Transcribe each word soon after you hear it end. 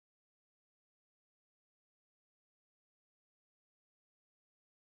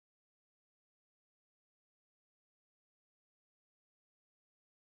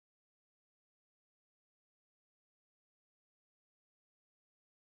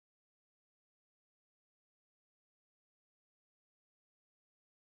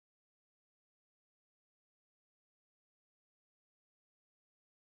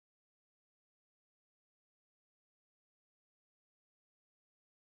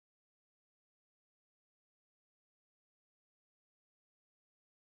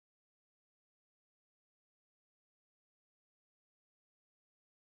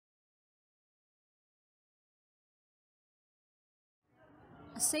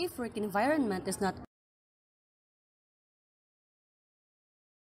safe work environment is not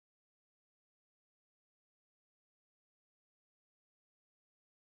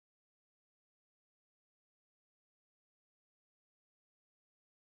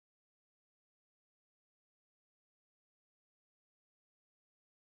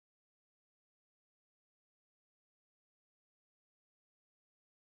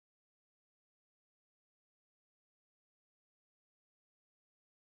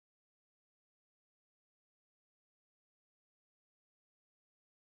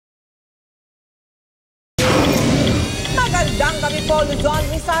Magandang gabi po, Luzon,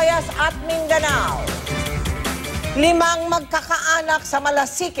 Visayas at Mindanao. 5 magkakaanak sa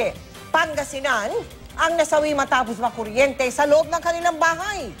Malasike, Pangasinan, ang nasawi matapos makuryente sa loob ng kanilang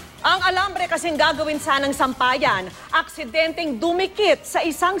bahay. Ang alambre kasing gagawin sanang sampayan, aksidenteng dumikit sa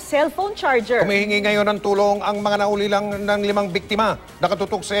isang cellphone charger. Humihingi ngayon ng tulong ang mga naulilang ng 5 biktima.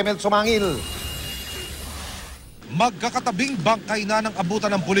 Nakatutok sa Emil Sumangil. Magkakatabing bangkay na ng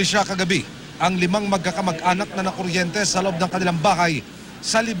abutan ng pulisya kagabi ang 5 magkakamag-anak na nakuryente sa loob ng kanilang bahay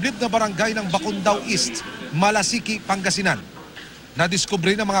sa liblib na barangay ng Bacundao East, Malasiki, Pangasinan.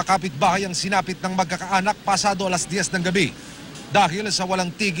 Nadiskubre ng mga kapitbahay ang sinapit ng magkakaanak pasado alas 10 ng gabi dahil sa walang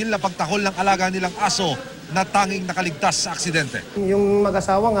tigil na pagtahol ng alaga nilang aso na tanging nakaligtas sa aksidente. Yung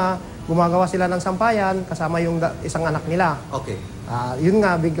mag-asawa nga, gumagawa sila ng sampayan kasama yung isang anak nila. Okay. Yun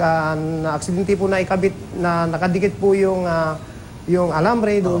nga, aksidente po na ikabit na nakadikit po yung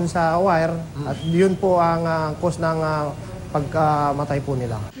alambre doon sa wire at yun po ang cause ng pagkamatay po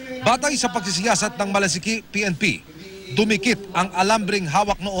nila. Batay sa pagsisiyasat ng Malasiki PNP, dumikit ang alambring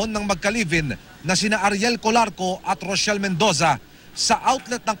hawak noon ng magkalivin na sina Ariel Colarco at Rochelle Mendoza sa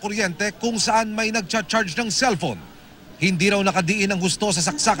outlet ng kuryente kung saan may nagcha-charge ng cellphone. Hindi raw nakadiin ang husto sa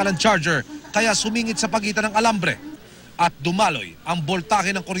saksakan ng charger kaya sumingit sa pagitan ng alambre at dumaloy ang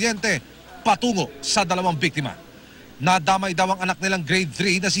boltahe ng kuryente patungo sa 2 biktima. Nadamay daw ang anak nilang grade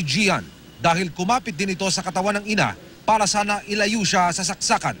 3 na si Gian dahil kumapit din ito sa katawan ng ina para sana ilayo siya sa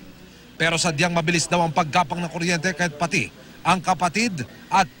saksakan. Pero sadyang mabilis daw ang paggapang ng kuryente kahit pati ang kapatid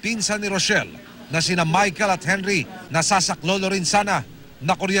at pinsan ni Rochelle na sina Michael at Henry na sasaklolo rin sana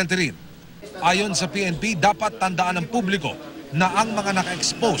na kuryente rin. Ayon sa PNP, dapat tandaan ng publiko na ang mga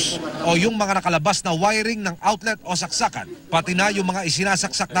naka-expose o yung mga nakalabas na wiring ng outlet o saksakan, pati na yung mga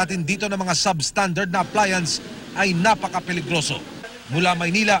isinasaksak natin dito ng mga substandard na appliance ay napaka-peligroso. Mula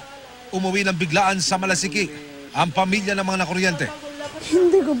Maynila, umuwi ng biglaan sa Malasiki ang pamilya ng mga nakuryente.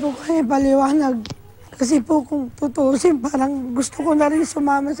 Hindi ko po kaya paliwanag. Kasi po kung tutusin, parang gusto ko na rin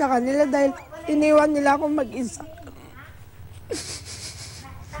sumama sa kanila dahil iniwan nila akong mag-isa.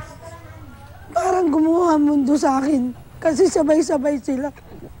 Parang gumawa mundo sa akin kasi sabay-sabay sila.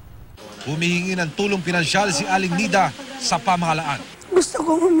 Humihingi ng tulong pinansyal si Aling Nida sa pamahalaan. Gusto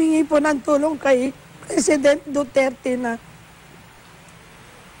kong humingi po ng tulong kay President Duterte na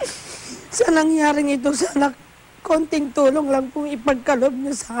sa nangyaring ito, sana konting tulong lang pong ipagkaloob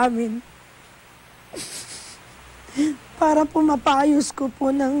niyo sa amin. Para po mapaayos ko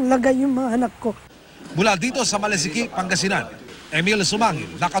po ng lagay yung mga anak ko. Mula dito sa Malasiki, Pangasinan, Emil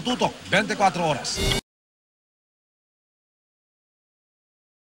Sumangil, nakatutok 24 oras.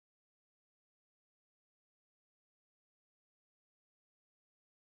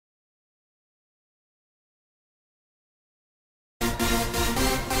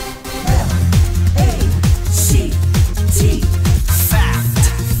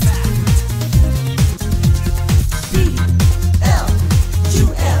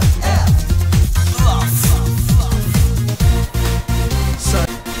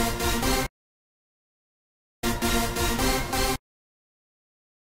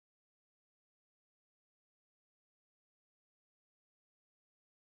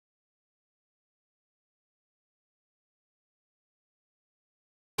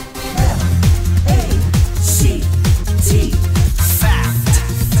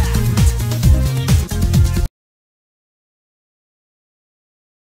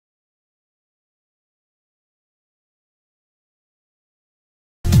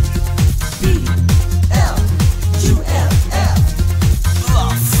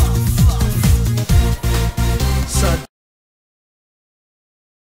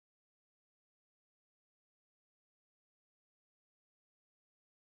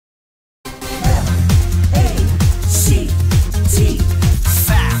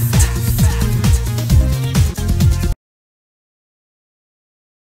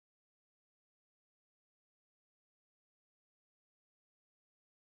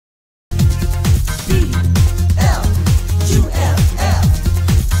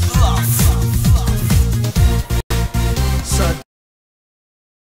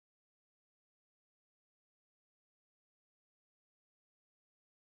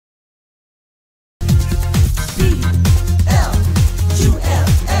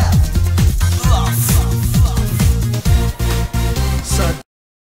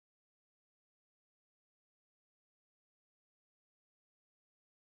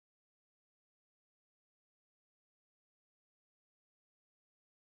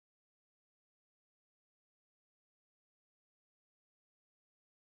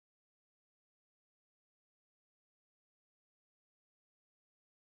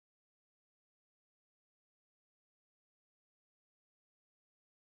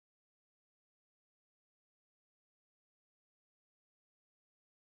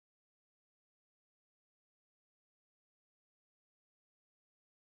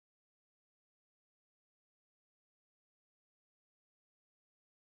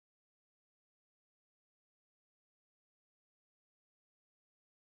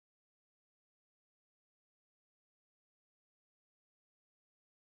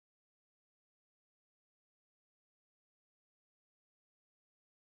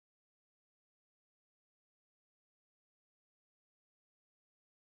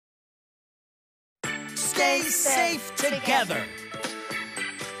 stay safe together.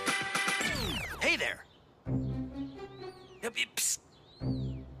 Hey there. Psst.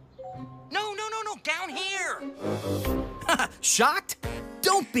 No, down here. Shocked?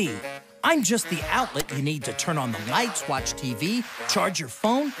 Don't be. I'm just the outlet you need to turn on the lights, watch TV, charge your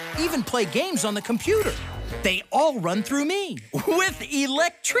phone, even play games on the computer. They all run through me with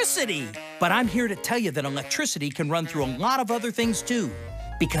electricity. But I'm here to tell you that electricity can run through a lot of other things too,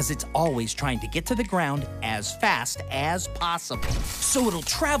 because it's always trying to get to the ground as fast as possible. So it'll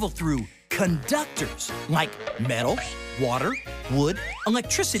travel through conductors like metal, water, wood.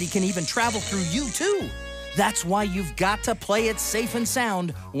 Electricity can even travel through you too. That's why you've got to play it safe and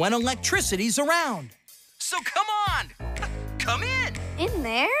sound when electricity's around. So come on, come in. In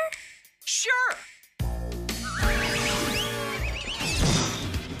there? Sure.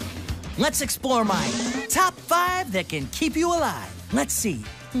 Let's explore my top 5 that can keep you alive. Let's see.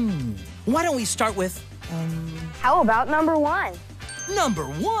 Why don't we start with, How about number 1? Number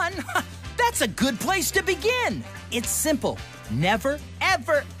 1? That's a good place to begin. It's simple. Never,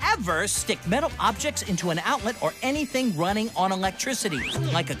 ever, ever stick metal objects into an outlet or anything running on electricity,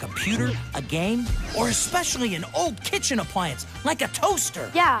 like a computer, a game, or especially an old kitchen appliance, like a toaster.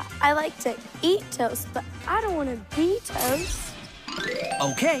 Yeah, I like to eat toast, but I don't want to be toast.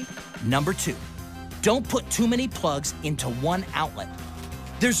 Okay, number 2. Don't put too many plugs into one outlet.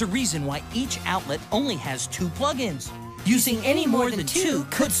 There's a reason why each outlet only has 2 plug-ins. Using any more than 2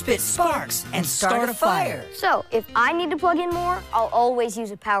 could spit sparks and start a fire. So, if I need to plug in more, I'll always use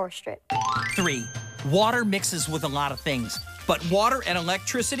a power strip. 3, water mixes with a lot of things, but water and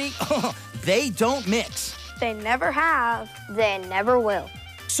electricity, they don't mix. They never have. They never will.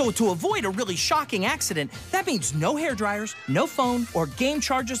 So to avoid a really shocking accident, that means no hair dryers, no phone or game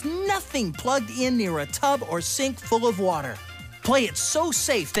chargers, nothing plugged in near a tub or sink full of water. Play it so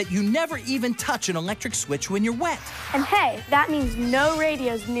safe that you never even touch an electric switch when you're wet. And hey, that means no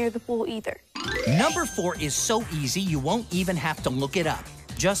radios near the pool either. Number 4 is so easy you won't even have to look it up.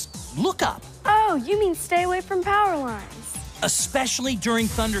 Just look up. Oh, you mean stay away from power lines. Especially during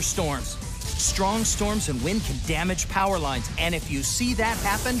thunderstorms. Strong storms and wind can damage power lines, and if you see that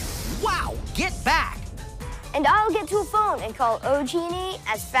happen, wow, get back. And I'll get to a phone and call OG&E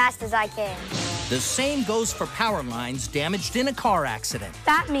as fast as I can. The same goes for power lines damaged in a car accident.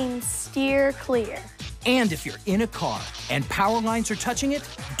 That means steer clear. And if you're in a car and power lines are touching it,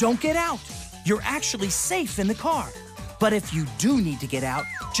 don't get out. You're actually safe in the car. But if you do need to get out,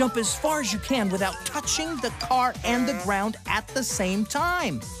 jump as far as you can without touching the car and the ground at the same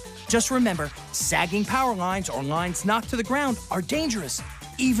time. Just remember, sagging power lines or lines knocked to the ground are dangerous,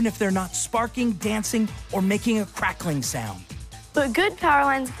 even if they're not sparking, dancing, or making a crackling sound. But good power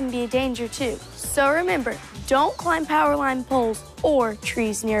lines can be a danger too. So remember, don't climb power line poles or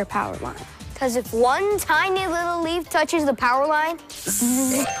trees near a power line. Because if one tiny little leaf touches the power line...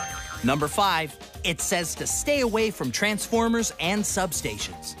 Number 5, it says to stay away from transformers and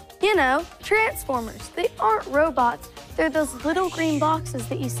substations. You know, transformers. They aren't robots. They're those little green boxes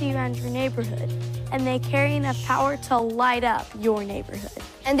that you see around your neighborhood. And they carry enough power to light up your neighborhood.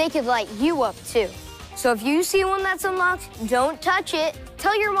 And they could light you up too. So if you see one that's unlocked, don't touch it.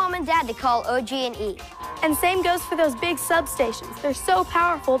 Tell your mom and dad to call OG&E. And same goes for those big substations. They're so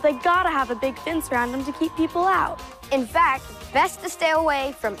powerful, they gotta have a big fence around them to keep people out. In fact, it's best to stay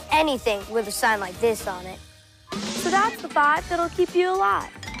away from anything with a sign like this on it. So that's the 5 that'll keep you alive.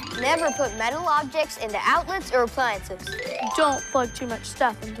 Never put metal objects into outlets or appliances. Don't plug too much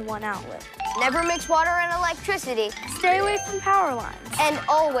stuff into one outlet. Never mix water and electricity. Stay away from power lines. And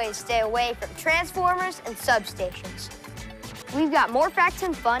always stay away from transformers and substations. We've got more facts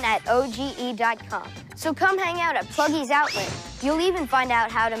and fun at OGE.com. So come hang out at Pluggy's Outlet. You'll even find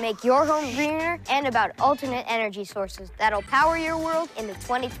out how to make your home greener and about alternate energy sources that'll power your world into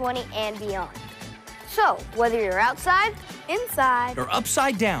 2020 and beyond. So, whether you're outside, inside, or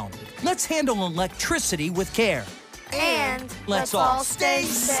upside down, let's handle electricity with care. And let's all stay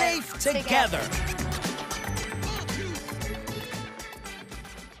safe together.